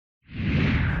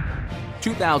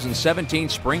2017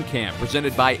 Spring Camp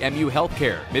presented by MU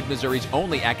Healthcare, Mid-Missouri's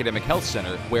only academic health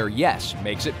center where yes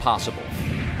makes it possible.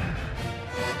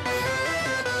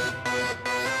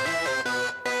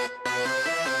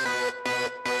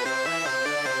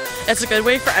 It's a good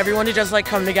way for everyone to just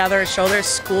come together and show their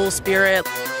school spirit.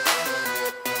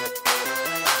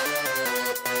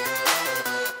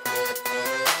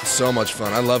 So much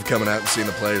fun. I love coming out and seeing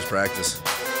the players practice.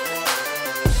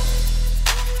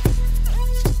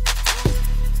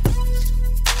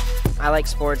 I like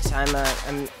sports. I'm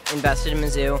invested in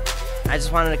Mizzou. I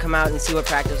just wanted to come out and see what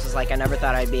practice was like. I never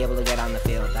thought I'd be able to get on the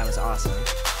field. That was awesome.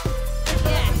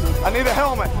 I need a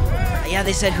helmet. Yeah,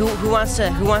 they said who wants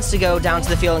to go down to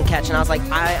the field and catch, and I was like,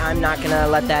 I'm not gonna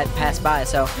let that pass by.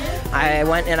 So I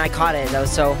went and I caught it. It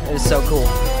was so cool.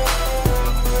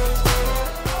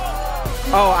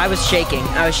 Oh, I was shaking.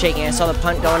 I saw the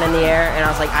punt going in the air, and I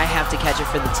was like, I have to catch it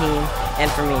for the team and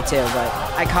for me too. But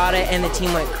I caught it, and the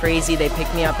team went crazy. They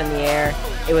picked me up in the air.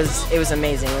 It was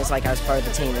amazing. It was like I was part of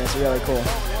the team. It was really cool.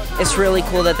 It's really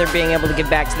cool that they're being able to give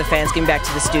back to the fans, giving back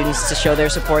to the students to show their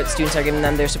support. The students are giving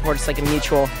them their support. It's like a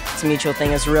mutual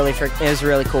thing. It was really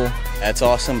cool. It's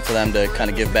awesome for them to kind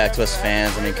of give back to us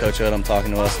fans. I mean, Coach Odom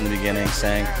talking to us in the beginning,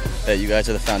 saying that you guys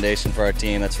are the foundation for our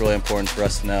team. That's really important for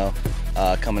us to know.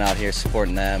 Coming out here,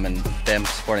 supporting them, and them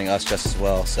supporting us just as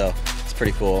well. So it's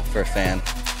pretty cool for a fan.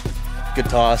 Good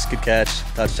toss, good catch,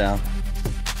 touchdown.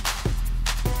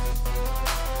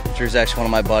 Drew's actually one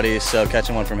of my buddies, so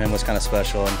catching one from him was kind of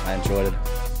special, and I enjoyed it.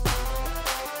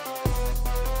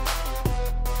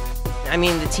 I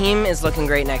mean, the team is looking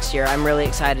great next year. I'm really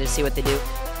excited to see what they do.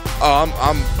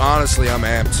 Oh, honestly, I'm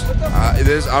amped.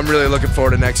 I'm really looking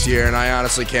forward to next year, and I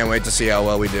honestly can't wait to see how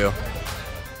well we do.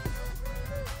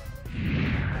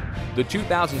 The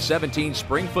 2017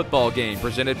 Spring Football Game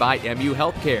presented by MU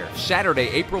Healthcare, Saturday,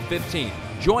 April 15th.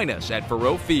 Join us at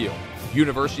Faurot Field.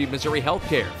 University of Missouri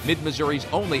Healthcare, Mid-Missouri's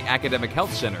only academic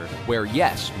health center where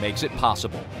yes makes it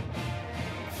possible.